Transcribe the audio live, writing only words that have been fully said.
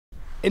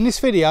In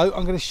this video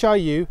I'm going to show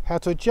you how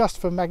to adjust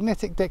for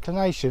magnetic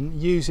declination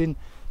using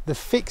the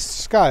fixed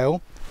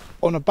scale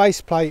on a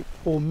base plate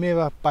or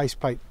mirror base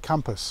plate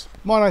compass.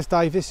 My name's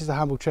Dave, this is the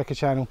Humble Trekker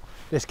channel.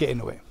 Let's get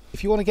into it.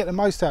 If you want to get the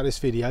most out of this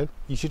video,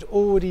 you should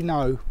already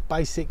know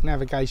basic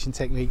navigation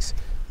techniques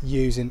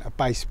using a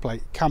base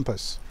plate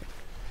compass.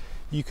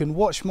 You can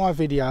watch my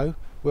video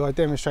where I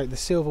demonstrate the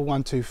Silva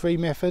 123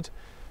 method.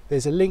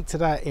 There's a link to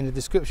that in the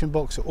description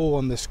box or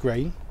on the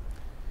screen.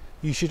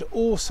 You should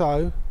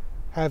also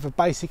have a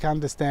basic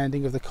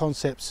understanding of the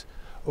concepts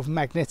of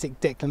magnetic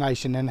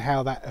declination and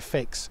how that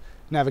affects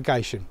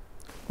navigation.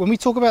 When we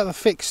talk about the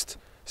fixed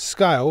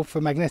scale for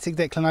magnetic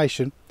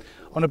declination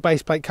on a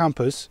base plate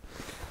compass,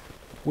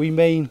 we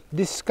mean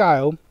this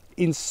scale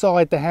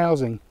inside the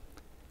housing.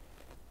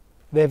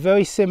 They're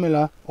very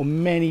similar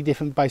on many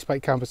different base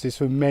plate compasses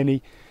from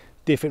many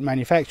different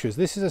manufacturers.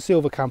 This is a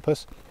Silva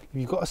compass. If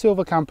you've got a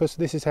Silva compass,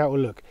 this is how it will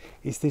look.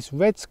 It's this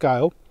red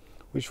scale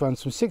which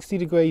runs from 60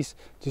 degrees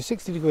to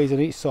 60 degrees on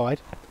each side,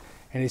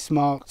 and it's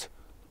marked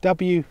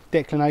W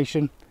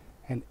declination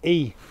and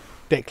E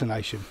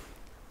declination.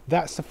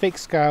 That's the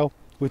fixed scale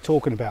we're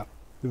talking about,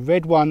 the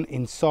red one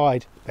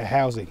inside the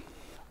housing.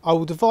 I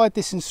will divide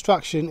this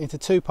instruction into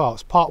two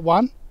parts. Part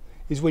one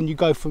is when you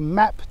go from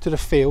map to the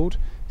field,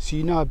 so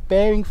you know a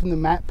bearing from the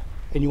map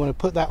and you want to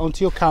put that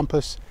onto your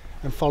compass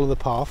and follow the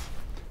path.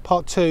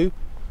 Part two,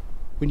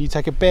 when you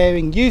take a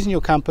bearing using your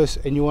compass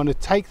and you want to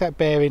take that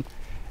bearing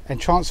and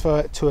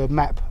transfer it to a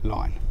map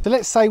line. So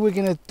let's say we're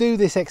going to do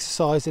this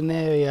exercise in an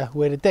area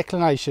where the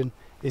declination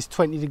is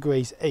 20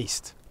 degrees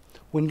east.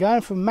 When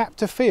going from map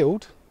to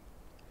field,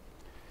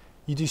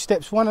 you do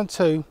steps 1 and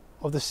 2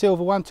 of the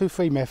Silva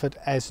 123 method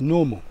as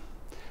normal.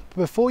 But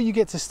before you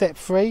get to step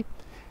 3,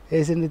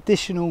 there's an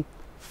additional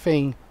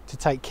thing to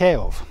take care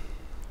of.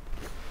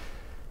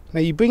 Now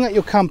you bring out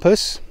your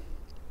compass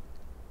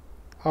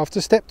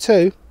after step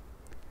 2,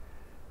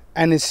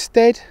 and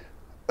instead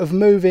of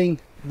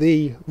moving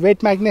the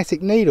red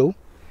magnetic needle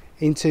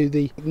into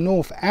the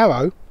north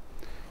arrow,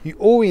 you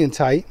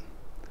orientate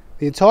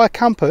the entire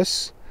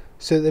compass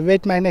so that the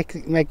red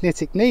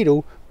magnetic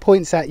needle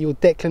points at your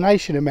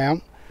declination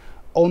amount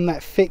on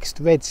that fixed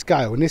red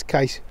scale, in this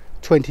case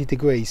 20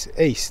 degrees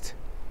east.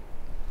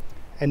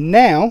 And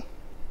now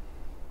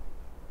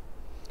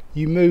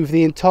you move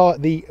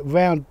the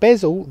round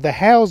bezel, the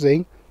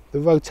housing, the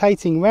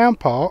rotating round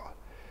part,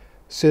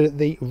 so that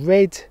the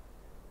red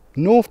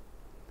north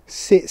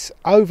sits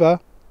over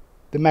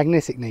the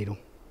magnetic needle.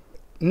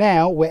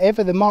 Now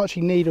wherever the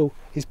marching needle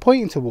is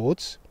pointing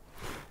towards,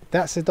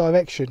 that's the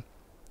direction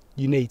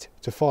you need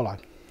to follow.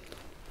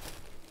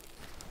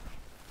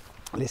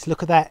 Let's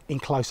look at that in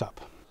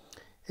close-up.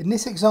 In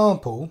this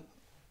example,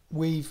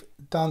 we've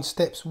done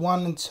steps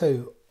 1 and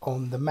 2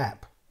 on the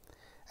map,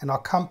 and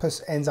our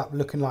compass ends up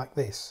looking like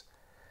this.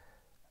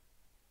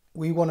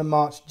 We want to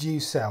march due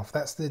south.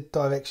 That's the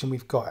direction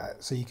we've got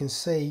at. So you can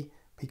see,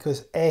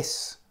 because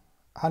S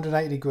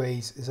 180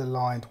 degrees is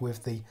aligned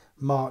with the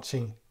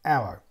marching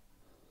arrow.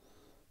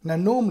 Now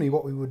normally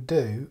what we would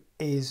do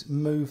is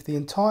move the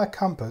entire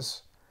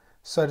compass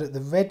so that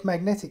the red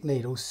magnetic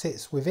needle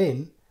sits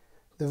within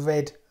the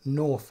red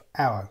north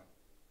arrow.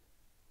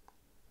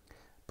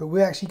 But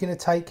we're actually going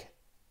to take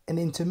an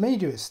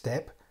intermediate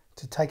step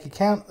to take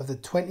account of the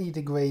 20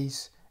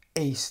 degrees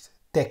east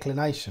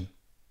declination.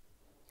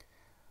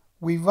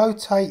 We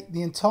rotate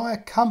the entire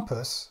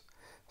compass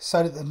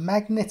so that the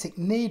magnetic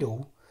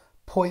needle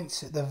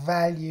points at the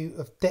value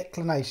of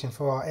declination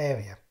for our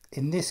area,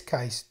 in this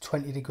case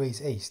 20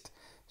 degrees east.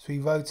 So we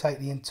rotate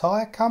the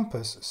entire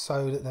compass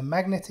so that the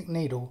magnetic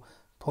needle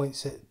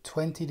points at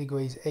 20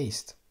 degrees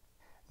east.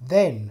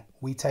 Then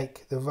we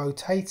take the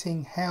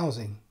rotating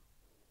housing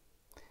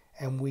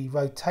and we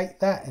rotate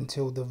that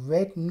until the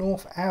red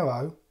north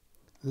arrow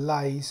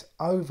lays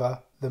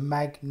over the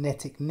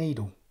magnetic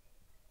needle.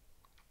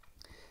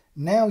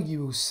 Now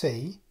you will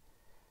see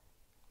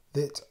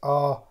that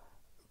our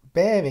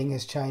bearing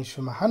has changed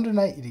from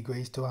 180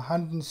 degrees to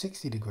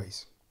 160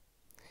 degrees.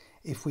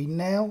 If we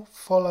now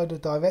follow the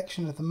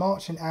direction of the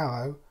marching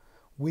arrow,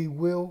 we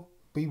will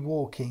be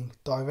walking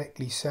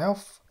directly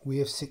south. We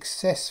have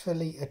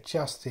successfully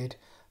adjusted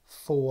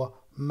for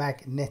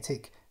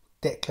magnetic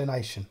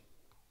declination.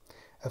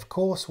 Of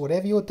course,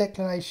 whatever your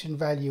declination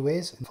value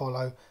is,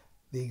 follow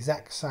the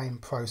exact same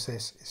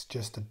process, it's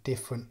just a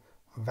different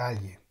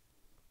value.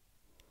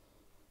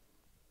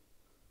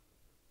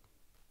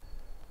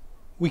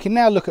 We can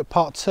now look at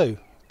part 2,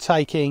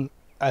 taking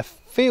a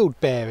field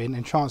bearing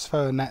and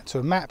transferring that to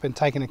a map and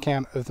taking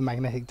account of the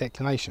magnetic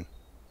declination.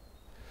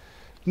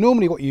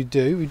 Normally what you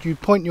do is you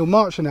point your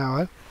marching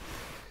arrow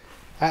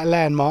at a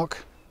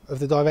landmark of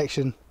the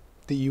direction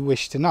that you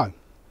wish to know,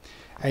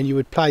 and you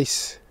would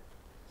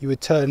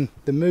turn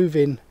the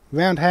moving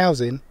round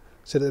housing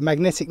so that the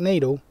magnetic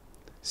needle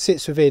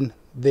sits within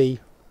the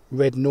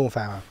red north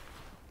arrow.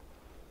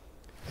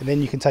 And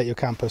then you can take your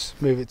compass,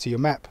 move it to your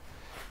map,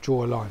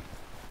 draw a line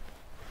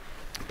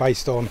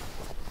based on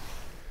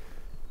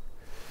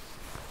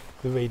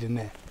the reading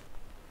there.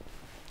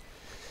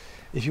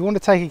 If you want to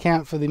take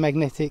account for the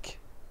magnetic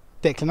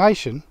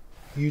declination,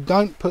 you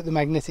don't put the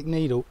magnetic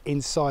needle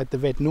inside the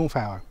red north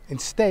arrow.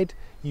 Instead,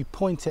 you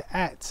point it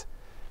at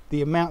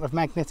the amount of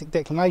magnetic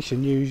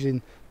declination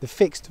using the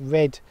fixed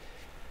red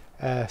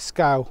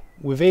scale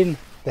within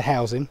the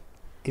housing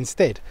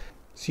instead.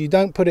 So you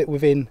don't put it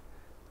within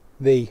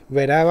the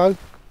red arrow,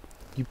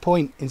 you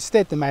point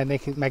instead the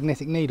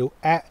magnetic needle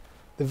at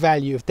the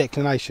value of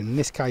declination, in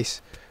this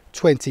case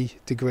 20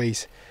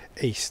 degrees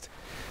east.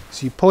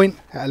 So you point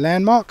at a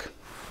landmark,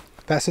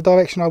 that's the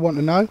direction I want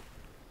to know.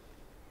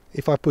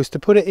 If I was to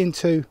put it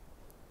into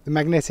the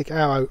magnetic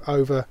arrow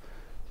over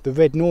the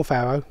red north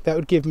arrow, that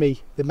would give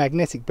me the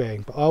magnetic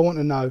bearing, but I want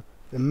to know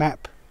the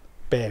map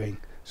bearing.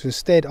 So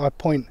instead I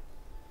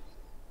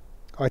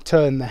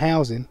turn the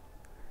housing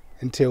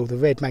until the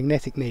red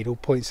magnetic needle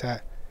points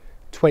at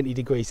 20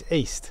 degrees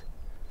east.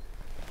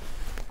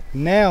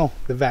 Now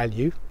the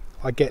value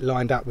I get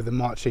lined up with the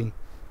marching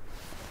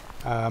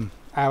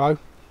arrow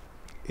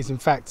is in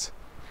fact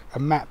a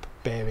map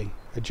bearing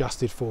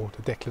adjusted for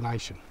the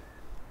declination.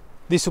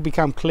 This will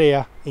become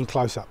clear in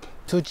close-up.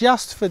 To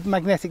adjust for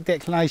magnetic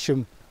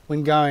declination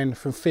when going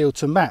from field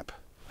to map,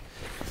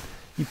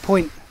 you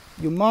point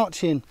your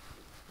marching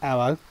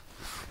arrow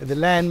at the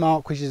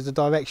landmark, which is the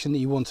direction that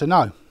you want to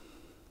know.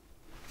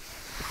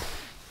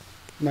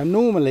 Now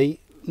normally,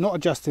 not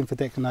adjusting for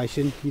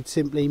declination, you'd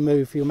simply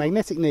move your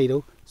magnetic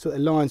needle so it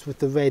aligns with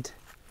the red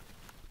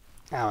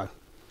arrow,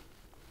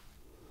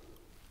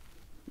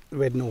 the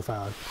red north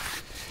arrow,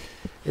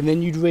 and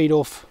then you'd read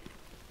off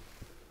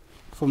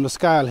from the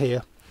scale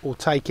here or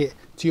take it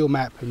to your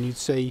map, and you'd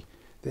see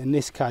that in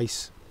this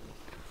case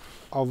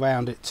I'll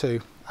round it to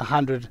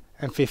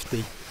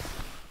 150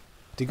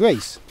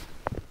 degrees.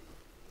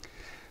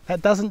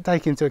 That doesn't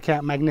take into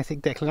account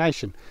magnetic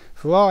declination.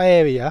 For our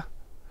area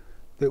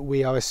that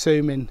we are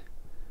assuming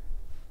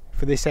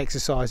for this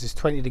exercise is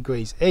 20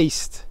 degrees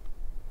east,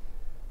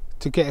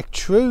 to get a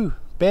true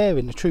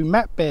bearing, a true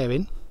map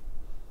bearing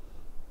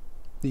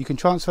that you can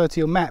transfer to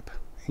your map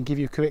and give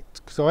you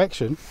correct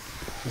direction,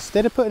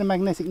 instead of putting a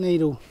magnetic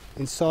needle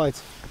inside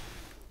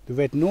the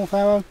red north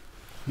arrow,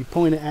 you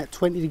point it at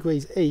 20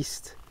 degrees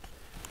east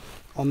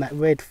on that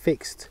red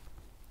fixed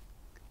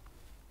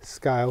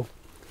scale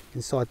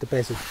inside the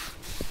bezel.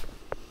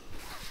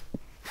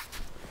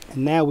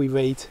 And now we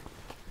read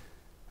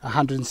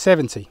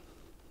 170,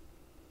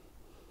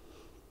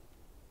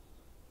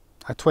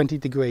 a 20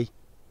 degree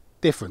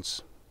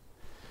difference.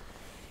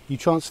 You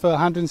transfer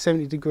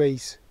 170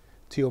 degrees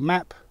to your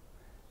map,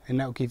 and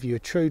that will give you a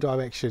true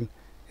direction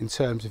in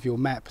terms of your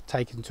map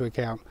taking into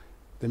account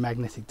the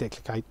magnetic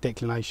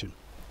declination.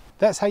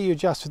 That's how you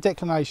adjust for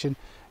declination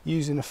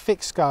using a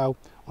fixed scale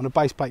on a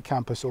baseplate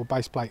compass or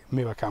baseplate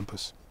mirror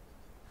compass.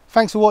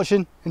 Thanks for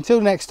watching.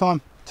 Until next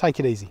time, take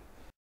it easy.